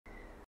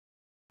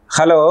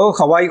Hello,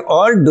 how are you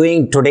all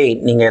doing today?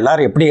 நீங்கள்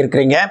எல்லாரும் எப்படி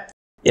இருக்கிறீங்க?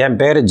 என்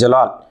பேர்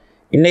ஜலால்.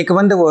 இன்னைக்கு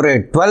ஒரு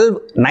 12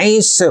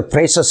 நைஸ்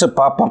ஃப்ரேசஸ்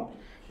பார்ப்போம்.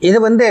 இது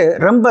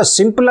ரொம்ப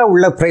சிம்பிளாக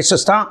உள்ள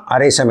ஃப்ரேசஸ் தான்,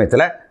 அதே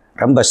சமயத்தில்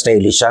ரொம்ப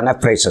ஸ்டைலிஷான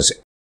ஃப்ரேசஸ்.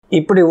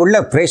 இப்படி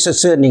உள்ள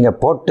ஃப்ரேசஸ் நீங்கள்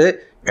போட்டு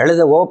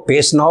எழுதவோ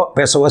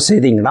பேசவோ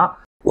செய்தீங்கன்னா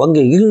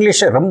உங்கள்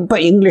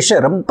இங்கிலீஷை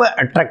ரொம்ப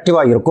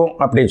அட்ராக்டிவாக இருக்கும்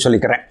அப்படின்னு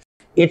சொல்லிக்கிறேன்.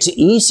 It's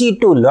easy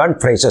to learn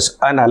phrases.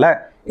 அதனால்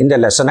இந்த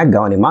லெசனை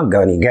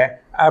கவனிங்க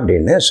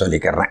அப்படின்னு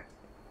சொல்லிக்கிறேன்.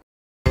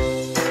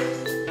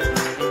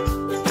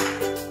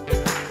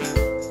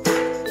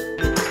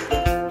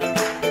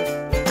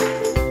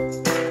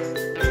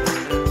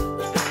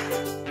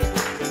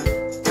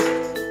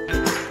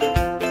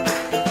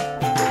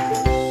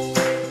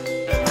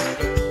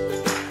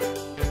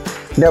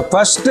 The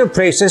first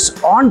phrase is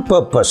on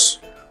purpose.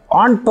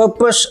 On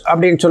purpose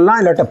அப்படின்னு சொல்லலாம்,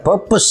 இல்லாட்ட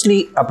purposely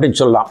அப்படின்னு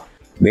சொல்லலாம்.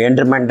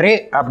 வேண்டுமென்றே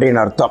அப்படின்னு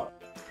அர்த்தம்.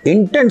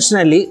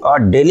 Intentionally or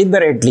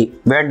deliberately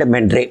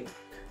வேண்டுமென்றே.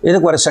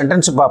 இதுக்கு ஒரு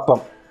சென்டென்ஸ்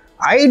பார்ப்போம்.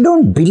 I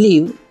don't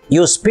believe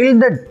you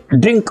spilled the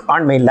drink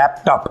on my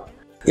laptop.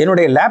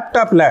 என்னுடைய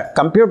லேப்டாப்பில்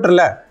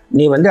கம்ப்யூட்டரில்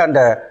நீ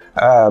அந்த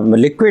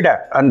லிக்விடை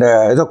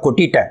இதை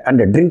கொட்டிட்ட,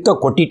 அந்த ட்ரிங்கை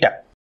கொட்டிட்ட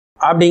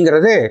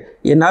அப்படிங்கிறது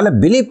என்னால்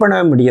பிலீவ்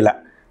பண்ணவே முடியலை.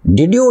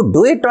 Did you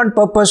do it on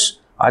purpose?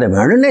 அது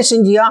வேணும்னே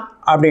செஞ்சியா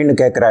அப்படின்னு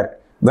கேட்குறாரு.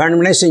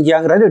 வேணும்னே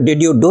செஞ்சியாங்கிறது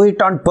did you do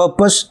it on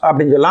purpose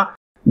அப்படின்னு சொல்லலாம்.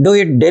 டூ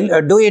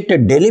இட்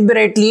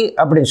டெலிபரேட்லி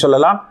அப்படின்னு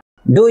சொல்லலாம்.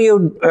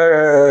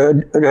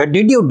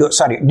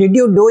 Did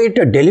you do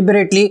it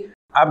deliberately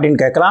அப்படின்னு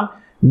கேட்கலாம்.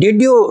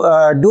 Did you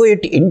do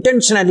it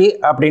intentionally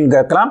அப்படின்னு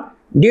கேட்கலாம்.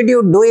 Did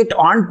you do it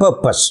on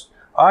purpose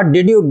R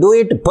did you do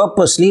it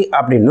purposely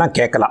அப்படின்லாம்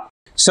கேட்கலாம்.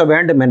 ஸோ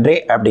வேண்டுமென்றே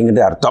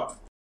அப்படிங்கிறது அர்த்தம்.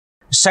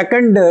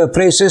 Second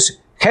phrase is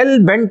Hell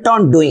pent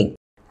on doing.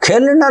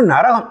 ஹெல்னா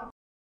நரகம்,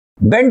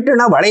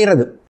 பென்ட்னா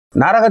வளைகிறது,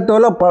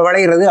 நரகத்தோல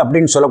வளைகிறது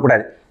அப்படின்னு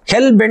சொல்லக்கூடாது.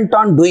 ஹெல் பென்ட்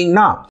ஆன்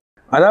டூயிங்னா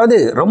அதாவது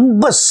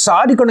ரொம்ப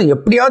சாதிக்கணும்,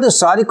 எப்படியாவது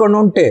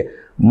சாதிக்கணும்ன்ட்டு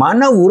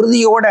மன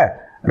உறுதியோட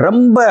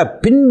ரொம்ப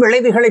பின்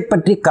விளைவுகளை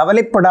பற்றி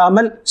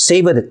கவலைப்படாமல்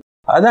செய்வது,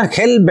 அதுதான்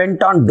ஹெல்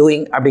பென்ட் ஆன்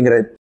டூயிங்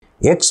அப்படிங்கிறது.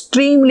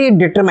 Extremely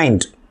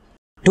determined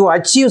to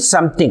achieve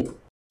something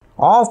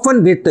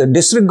often with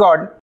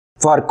disregard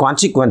for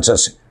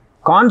consequences.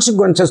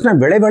 கான்சிக்வன்சஸ்னா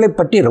விளைவுகளை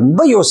பற்றி ரொம்ப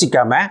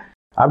யோசிக்காம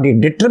அப்படி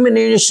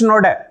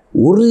டிட்டர்மினேஷனோட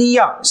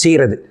உறுதியாக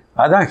செய்கிறது,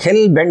 அதான்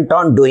ஹெல் பென்ட்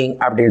ஆன் டூயிங்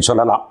அப்படின்னு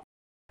சொல்லலாம்.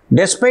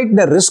 Despite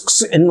the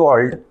risks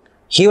involved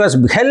he was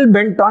Hell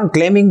pent on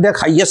climbing the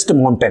highest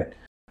mountain.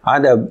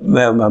 அந்த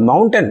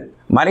மவுண்டன்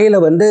மலையில்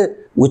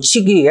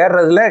உச்சிக்கு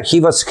ஏறுறதுல he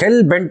was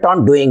Hell pent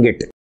on doing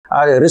it.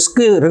 அது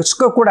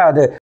ரிஸ்க்கு கூட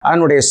அது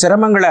அதனுடைய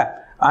சிரமங்களை,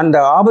 அந்த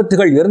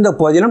ஆபத்துகள் இருந்த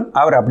போதிலும்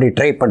அவர் அப்படி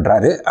ட்ரை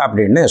பண்ணுறாரு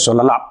அப்படின்னு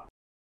சொல்லலாம்.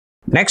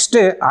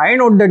 நெக்ஸ்ட்டு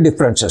அயனோட் த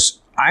டிஃப்ரென்சஸ்.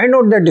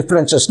 அயனோட் த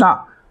டிஃப்ரென்சஸ்னால்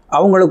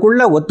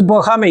அவங்களுக்குள்ள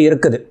ஒத்துப்போகாமல்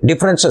இருக்குது,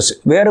 டிஃப்ரென்சஸ்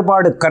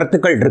வேறுபாட்டு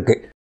கருத்துக்கள்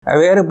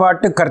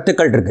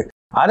இருக்குது,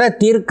 அதை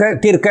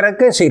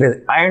தீர்க்கறக்க செய்கிறது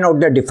அயன்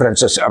அவுட் த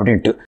டிஃப்ரென்சஸ்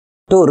அப்படின்ட்டு.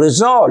 To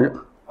resolve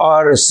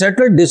R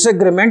settle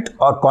disagreement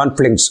R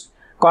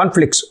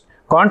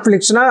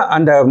கான்ஃப்ளிக்ஸ்னா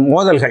அந்த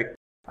மோதல்கள்,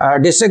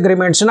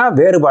 டிஸ்அக்ரிமெண்ட்ஸ்னா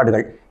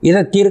வேறுபாடுகள்,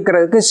 இதை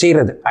தீர்க்கிறதுக்கு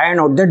செய்கிறது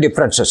iron out the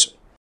differences.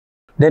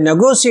 The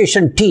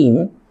negotiation team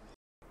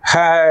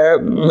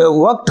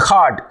worked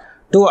hard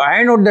to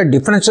iron out the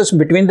differences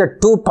between the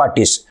two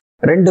parties.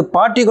 ரெண்டு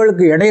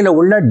பார்ட்டிகளுக்கு இடையில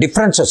உள்ள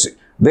டிஃப்ரென்சஸ்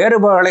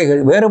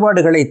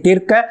வேறுபாடுகளை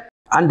தீர்க்க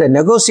அந்த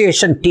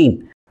நெகோசியேஷன் டீம்,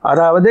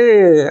 அதாவது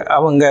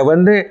அவங்க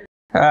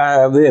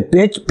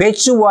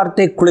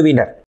பேச்சுவார்த்தை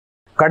குழுவினர்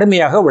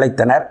கடுமையாக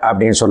உழைத்தனர்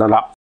அப்படின்னு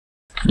சொல்லலாம்.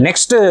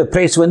 Next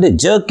phrase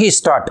jerky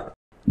start.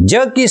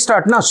 Jerky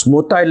ஸ்டார்ட்னா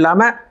ஸ்மூத்தாக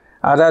இல்லாமல்,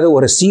 அதாவது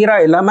ஒரு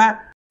சீராக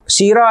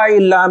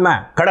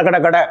இல்லாமல்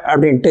கட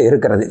அப்படின்ட்டு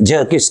இருக்கிறது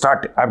ஜர்க்கி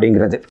ஸ்டார்ட்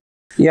அப்படிங்கிறது.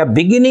 A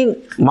beginning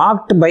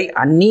marked by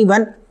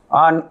uneven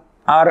or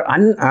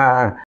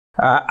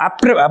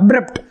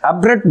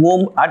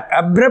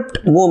abrupt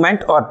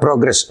movement or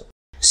progress.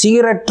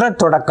 சீரற்ற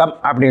தொடக்கம்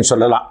அப்படின்னு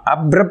சொல்லலாம்,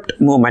 abrupt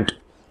movement.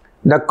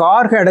 The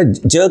car had a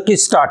jerky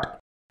start,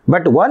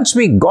 but once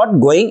we got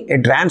going,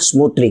 it ran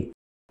smoothly.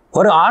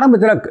 ஒரு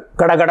ஆரம்பத்தில்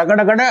கட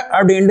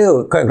அப்படின்ட்டு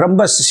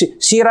ரொம்ப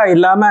சீராக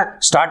இல்லாமல்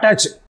ஸ்டார்ட்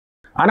ஆச்சு,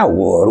 ஆனால்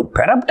ஒரு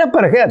பெறப்பட்ட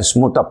பிறகு அது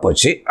ஸ்மூத்தாக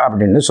போச்சு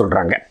அப்படின்னு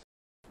சொல்கிறாங்க.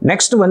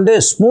 Next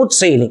smooth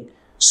sailing.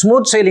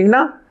 Smooth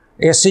செயிலிங்னா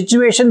a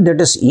situation that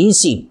is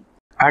easy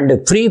and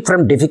free from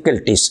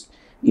difficulties.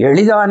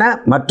 எளிதான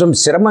மற்றும்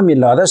சிரமம்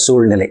இல்லாத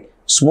சூழ்நிலை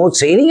ஸ்மூத்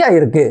செயிலிங்காக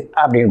இருக்குது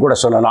அப்படின்னு கூட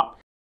சொல்லலாம்.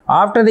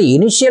 After the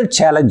initial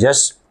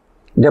challenges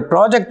the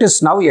project is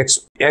now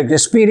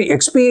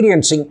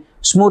experiencing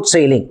smooth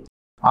sailing.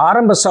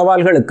 ஆரம்ப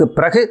சவால்களுக்கு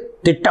பிறகு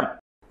திட்டம்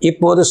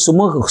இப்போது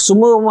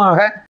சுமூகமாக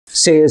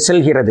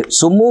செல்கிறது,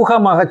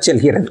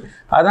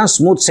 அதுதான்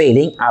ஸ்மூத்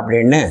செயிலிங்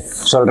அப்படின்னு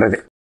சொல்கிறது.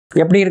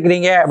 எப்படி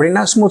இருக்கிறீங்க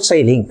அப்படின்னா ஸ்மூத்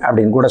செயிலிங்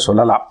அப்படின்னு கூட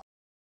சொல்லலாம்.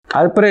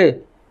 அதுக்கப்புறம்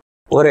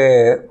ஒரு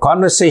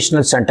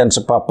கான்வர்சேஷனல் சென்டென்ஸ்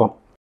பார்ப்போம்.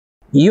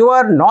 You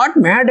are not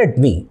mat at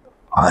me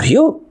are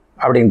you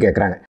அப்படின்னு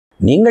கேட்குறாங்க.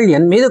 நீங்கள்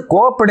என் மீது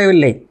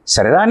கோவப்படவில்லை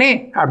சரிதானே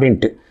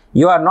அப்படின்ட்டு.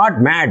 You are not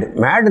mat.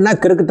 மேடுனா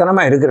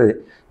கிறுக்குத்தனமாக இருக்கிறது.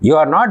 You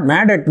are not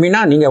mat at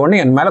Meena நீங்கள்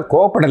ஒன்றும் என் மேலே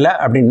கோவப்படலை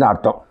அப்படின்னு தான்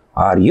அர்த்தம்.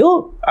 ஆர் யூ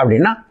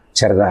அப்படின்னா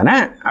சரிதானே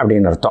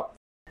அப்படின்னு அர்த்தம்.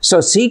 So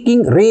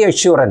seeking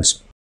reassurance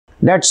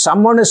that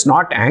someone is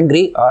not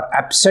angry R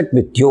upset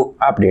with you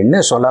அப்படின்னு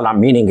சொல்லலாம்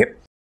மீனிங்கு.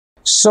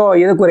 ஸோ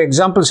இதுக்கு ஒரு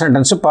எக்ஸாம்பிள்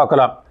சென்டென்ஸு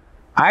பார்க்கலாம்.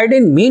 ஐ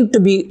tent mean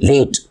to be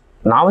late.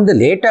 நான் வந்து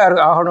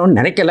லேட்டாக ஆகணும்னு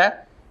நினைக்கல.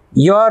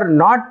 You are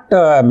not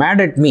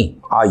mat at me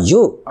are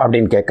you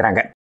அப்படின்னு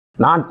கேட்குறாங்க.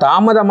 நான்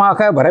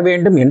தாமதமாக வர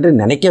வேண்டும் என்று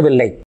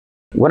நினைக்கவில்லை.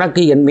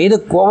 உனக்கு என் மீது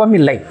கோபம்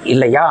இல்லை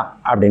இல்லையா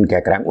அப்படின்னு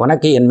கேட்குறாங்க.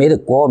 உனக்கு என் மீது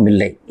கோபம்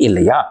இல்லை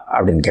இல்லையா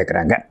அப்படின்னு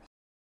கேட்குறாங்க.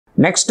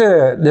 Next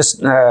this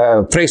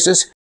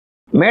phrases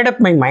made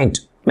up my mind,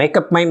 make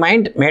up my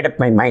mind, made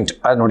up my mind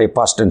அதனுடைய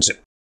past tense.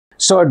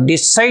 So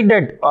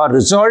decided R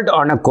resolved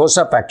on a course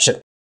of action.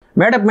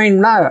 Made up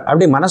மைண்ட்னா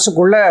அப்படி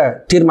மனசுக்குள்ளே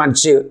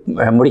தீர்மானித்து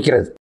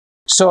முடிக்கிறது.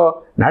 ஸோ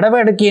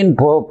நடவடிக்கையின்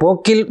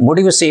போக்கில்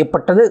முடிவு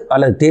செய்யப்பட்டது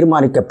அல்லது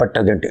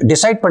தீர்மானிக்கப்பட்டதுன்ட்டு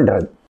டிசைட்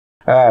பண்ணுறது.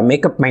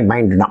 Makeup my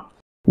மைண்ட்னா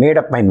made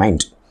up my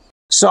mind.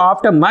 So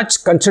after much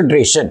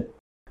கன்சிட்ரேஷன்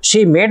she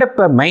made up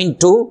a mind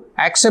to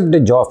accept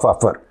the job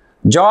offer.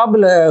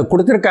 ஜாபில்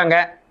கொடுத்துருக்காங்க,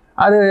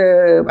 அது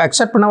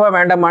அக்செப்ட் பண்ணவா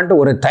வேண்டாமான்ட்டு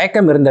ஒரு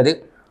தயக்கம் இருந்தது.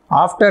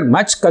 ஆஃப்டர்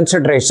மச்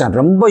கன்சிட்ரேஷன்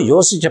ரொம்ப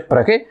யோசித்த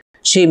பிறகு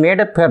she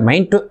made up her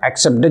mind to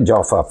accept the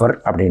job offer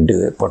அப்படின்ட்டு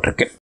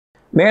போட்டிருக்கு.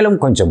 மேலும்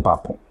கொஞ்சம்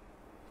பார்ப்போம்.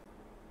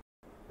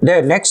 The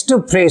next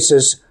phrase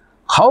is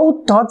how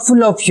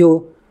thoughtful of you.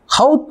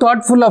 How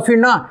thoughtful of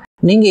youனா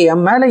நீங்கள்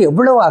என் மேலே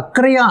எவ்வளோ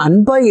அக்கறையாக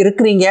அன்பாக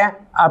இருக்கிறீங்க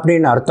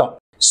அப்படின்னு அர்த்தம்.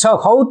 So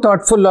how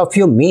thoughtful of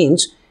you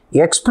means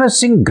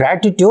expressing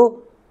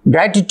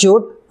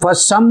gratitude for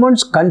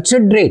someone's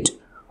considerate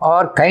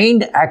or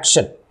kind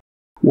action.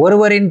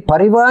 ஒருவரின்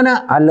பரிவான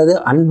அல்லது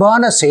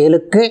அன்பான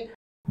செயலுக்கு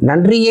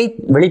நன்றியை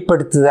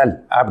வெளிப்படுத்துதல்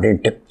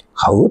அப்படின்ட்டு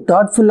how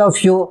thoughtful of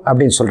you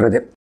அப்படின்னு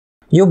சொல்கிறது.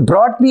 You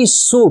brought me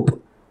soup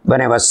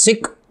when I was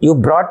sick. You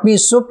brought me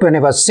soup when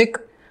I was sick.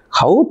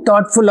 How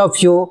thoughtful of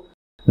you.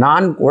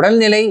 நான்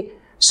உடல்நிலை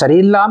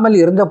சரியில்லாமல்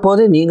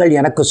இருந்தபோது நீங்கள்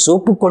எனக்கு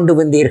சூப்பு கொண்டு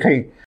வந்தீர்கள்.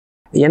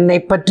 என்னை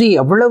பற்றி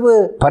எவ்வளவு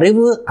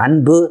பரிவு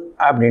அன்பு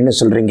அப்படின்னு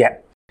சொல்கிறீங்க.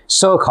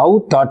 So how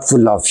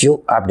thoughtful of you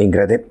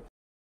அப்படிங்கிறது.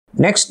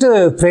 Next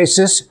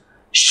phrases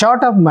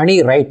short of money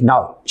right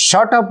now.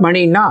 Short of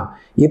மணின்னா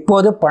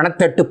இப்போது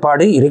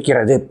பணத்தட்டுப்பாடு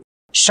இருக்கிறது.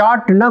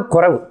 ஷார்ட்னா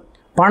குறைவு,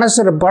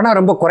 பணம்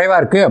ரொம்ப குறைவாக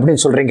இருக்குது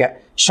அப்படின்னு சொல்கிறீங்க.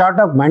 Short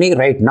of money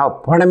right now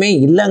பணமே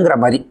இல்லைங்கிற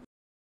மாதிரி.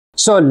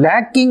 So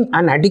lacking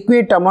and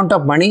adequate amount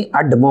of money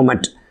at the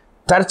moment.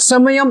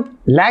 தற்சமயம்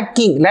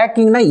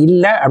லேக்கிங்னா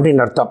இல்லை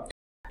அப்படின்னு அர்த்தம்.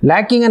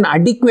 லேக்கிங் அண்ட்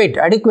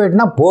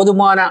அடிக்குவேட்னா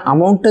போதுமான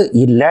அமௌண்ட்டு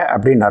இல்லை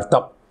அப்படின்னு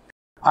அர்த்தம்.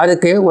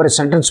 அதுக்கு ஒரு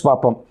சென்டென்ஸ்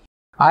பார்ப்போம்.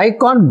 I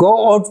can't go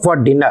out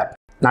for dinner.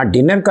 நான்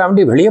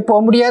டின்னருக்காண்டி வெளியே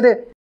போக முடியாது.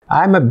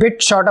 I am a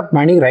bit short of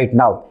money right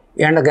now.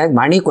 எனக்கு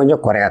மணி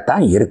கொஞ்சம்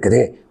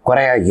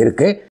குறையாக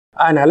இருக்குது.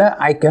 அதனால்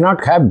I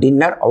cannot have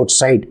dinner out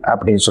side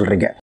அப்படின்னு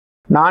சொல்கிறீங்க.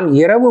 நான்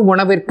இரவு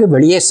உணவிற்கு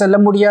வெளியே செல்ல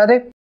முடியாது,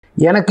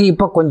 எனக்கு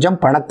இப்போ கொஞ்சம்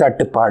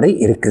பணத்தட்டுப்பாடு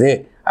இருக்குது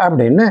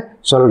அப்படின்னு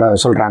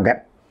சொல்கிறாங்க.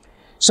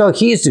 ஸோ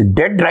ஹீ இஸ்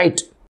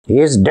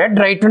டெட்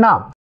ரைட்னா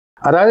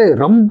அதாவது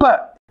ரொம்ப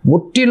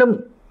முற்றிலும்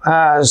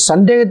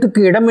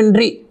சந்தேகத்துக்கு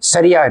இடமின்றி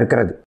சரியாக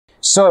இருக்கிறது.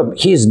 So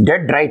he is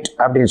dead right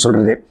அப்படின்னு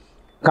சொல்கிறது.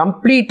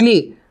 கம்ப்ளீட்லி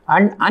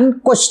அண்ட்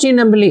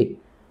அன்கொஸ்டினபிளி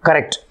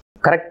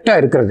கரெக்டாக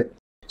இருக்கிறது.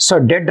 So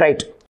dead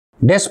right.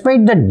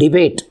 Despite the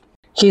debate,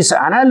 his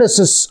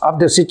analysis of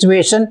the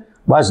situation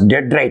was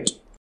dead right.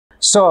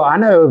 So,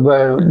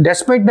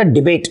 despite the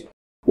debate,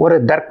 ஒரு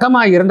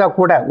தர்க்கமாக இருந்தால்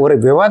கூட, ஒரு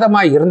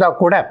விவாதமாக இருந்தால்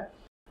கூட,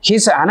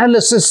 his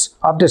analysis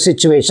of the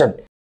situation.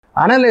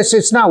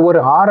 அனாலிசிஸ்னா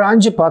ஒரு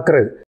ஆராய்ஞ்சு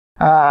பார்க்குறது,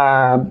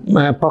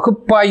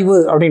 பகுப்பாய்வு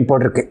அப்படின்னு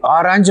போட்டிருக்கு.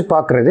 ஆராய்ஞ்சு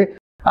பார்க்குறது,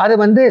 அது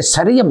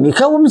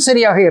மிகவும்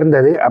சரியாக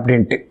இருந்தது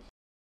அப்படின்ட்டு.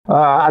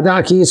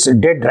 அதான் he is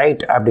dead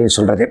right அப்படின்னு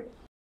சொல்கிறது.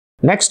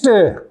 Next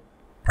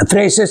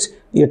phrases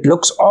it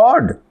looks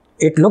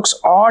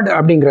odd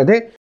அப்படிங்கிறது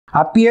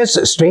appears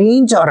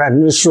strange or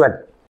unusual.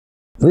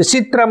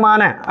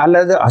 விசித்திரமான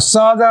அல்லது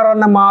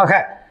அசாதாரணமாக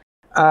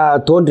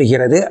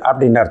தோன்றுகிறது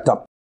அப்படின்னு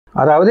அர்த்தம்.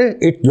 அதாவது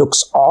இட்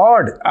லுக்ஸ்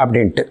ஆட்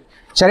அப்படின்ட்டு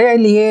சரியா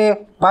இல்லையே,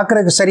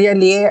 பார்க்குறதுக்கு சரியா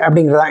இல்லையே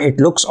அப்படிங்கிறதான்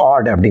இட் லுக்ஸ்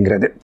ஆட்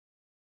அப்படிங்கிறது.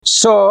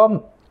 ஸோ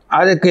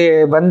அதுக்கு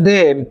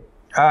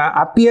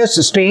appears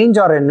strange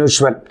or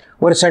unusual.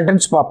 ஒரு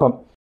சென்டென்ஸ் பார்ப்போம்.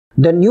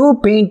 The new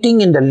painting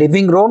in the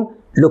living room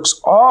looks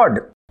odd.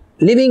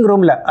 Living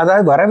ரூமில்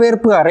அதாவது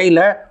வரவேற்பு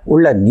அறையில்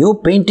உள்ள new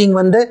painting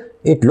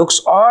it looks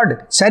add,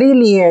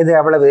 சரியில்லையே இது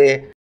அவ்வளவு.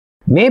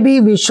 Maybe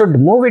we should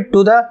move it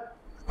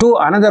to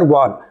another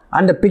வால்.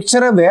 அந்த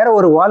பிக்சரை வேற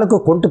ஒரு வாலுக்கு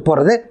கொண்டு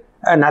போகிறது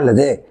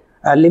நல்லது,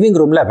 லிவிங்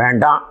ரூமில்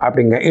வேண்டாம்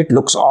அப்படிங்க. It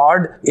looks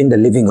add in the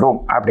living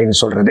room அப்படின்னு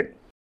சொல்கிறது.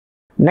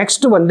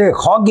 நெக்ஸ்ட்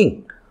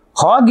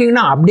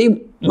ஹாகிங்னா அப்படி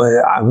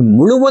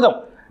முழுவதும்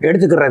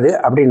எடுத்துக்கிறது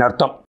அப்படின்னு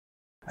அர்த்தம்.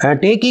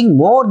 டேக்கிங்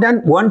மோர்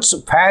தென் ஒன்ஸ்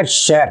ஃபேர்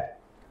ஷேர்.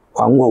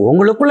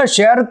 உங்களுக்குள்ள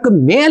ஷேருக்கு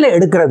மேலே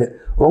எடுக்கிறது,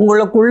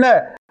 உங்களுக்குள்ள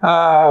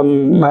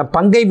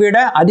பங்கை விட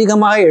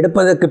அதிகமாக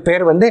எடுப்பதற்கு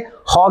பேர்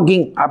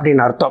ஹாகிங்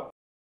அப்படின்னு அர்த்தம்.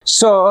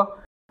 So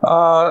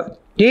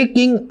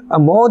taking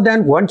more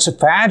then once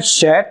fair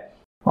share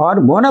or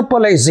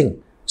monopolizing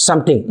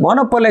something.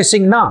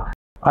 Monopolizingனா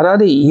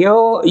அதாவது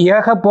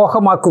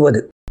ஏகபோகமாக்குவது.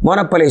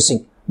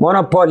 monopolizing,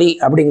 monopoly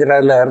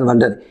அப்படிங்கிறதுல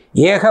வந்தது.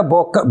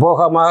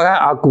 ஏகபோகமாக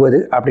ஆக்குவது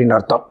அப்படின்னு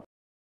அர்த்தம்.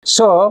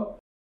 So,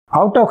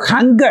 out of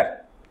hunger,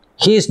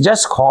 he is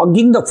just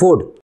hogging the food.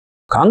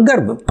 hunger,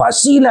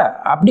 பசியில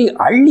அப்படி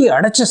அள்ளி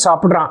அடைச்சு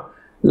சாப்பிட்றான்,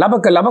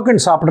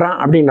 லபக்குன்னு சாப்பிட்றான்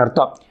அப்படின்னு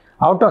அர்த்தம்.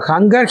 out of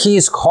hunger, he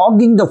is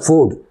hogging the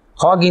food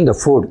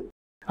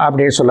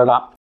அப்படின்னு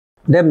சொல்லலாம்.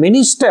 The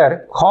minister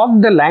hogged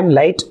the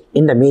limelight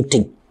in the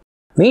meeting.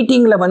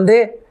 மீட்டிங்கில் வந்து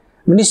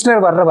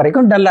மினிஸ்டர் வர்ற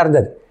வரைக்கும் டல்லாக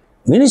இருந்தது.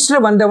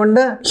 Minister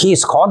வந்தவொன்னு he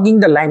is hogging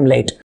the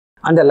limelight.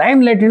 அந்த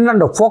லைம்லைட்னு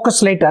அந்த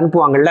ஃபோக்கஸ் லைட்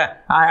அனுப்புவாங்கள்ல,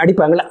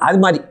 அடிப்பாங்கள்ல,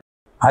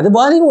 அது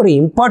மாதிரி ஒரு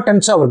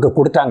இம்பார்ட்டன்ஸ் அவருக்கு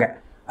கொடுத்தாங்க.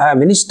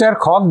 மினிஸ்டர்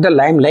ஹாக் த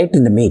லைம்லைட்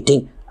இந்த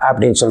மீட்டிங்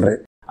அப்படின்னு சொல்கிறது.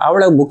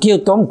 அவ்வளோ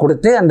முக்கியத்துவம்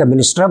கொடுத்து அந்த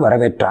மினிஸ்டரை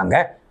வரவேற்றாங்க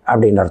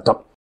அப்படின்னு அர்த்தம்.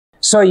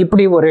 ஸோ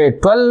இப்படி ஒரு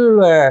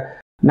 12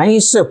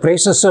 நைஸ்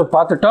ஃப்ரேசஸ்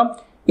பார்த்துட்டோம்.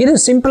 இது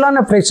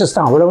சிம்பிளான ஃப்ரேசஸ்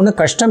தான், அவ்வளோ ஒன்றும்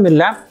கஷ்டம்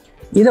இல்லை.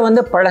 இதை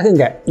வந்து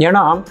பழகுங்க.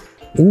 ஏன்னா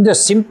இந்த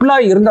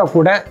சிம்பிளாக இருந்தால்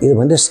கூட இது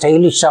வந்து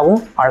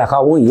ஸ்டைலிஷாகவும்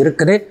அழகாகவும்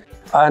இருக்குது.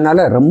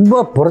 அதனால்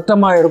ரொம்ப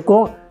பொருத்தமாக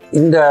இருக்கும்.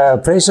 இந்த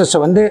ஃப்ரேசஸை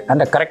வந்து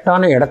அந்த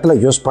கரெக்டான இடத்துல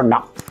யூஸ்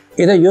பண்ணலாம்.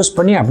 இதை யூஸ்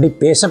பண்ணி அப்படி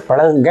பேச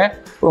பழகுங்க.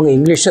 உங்கள்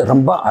இங்கிலீஷ்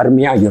ரொம்ப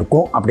அருமையாக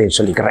இருக்கும் அப்படின்னு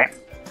சொல்லிக்கிறேன்.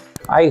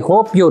 I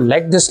hope you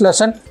like this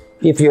lesson.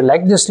 If you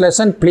like this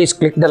lesson, please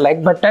click the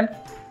like button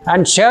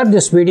and share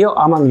this video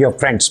among your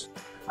friends.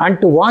 And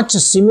to watch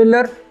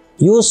similar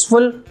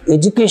useful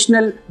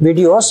educational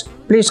videos,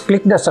 please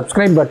click the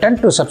subscribe button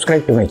to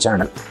subscribe to my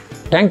channel.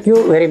 Thank you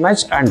very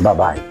much and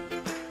bye-bye.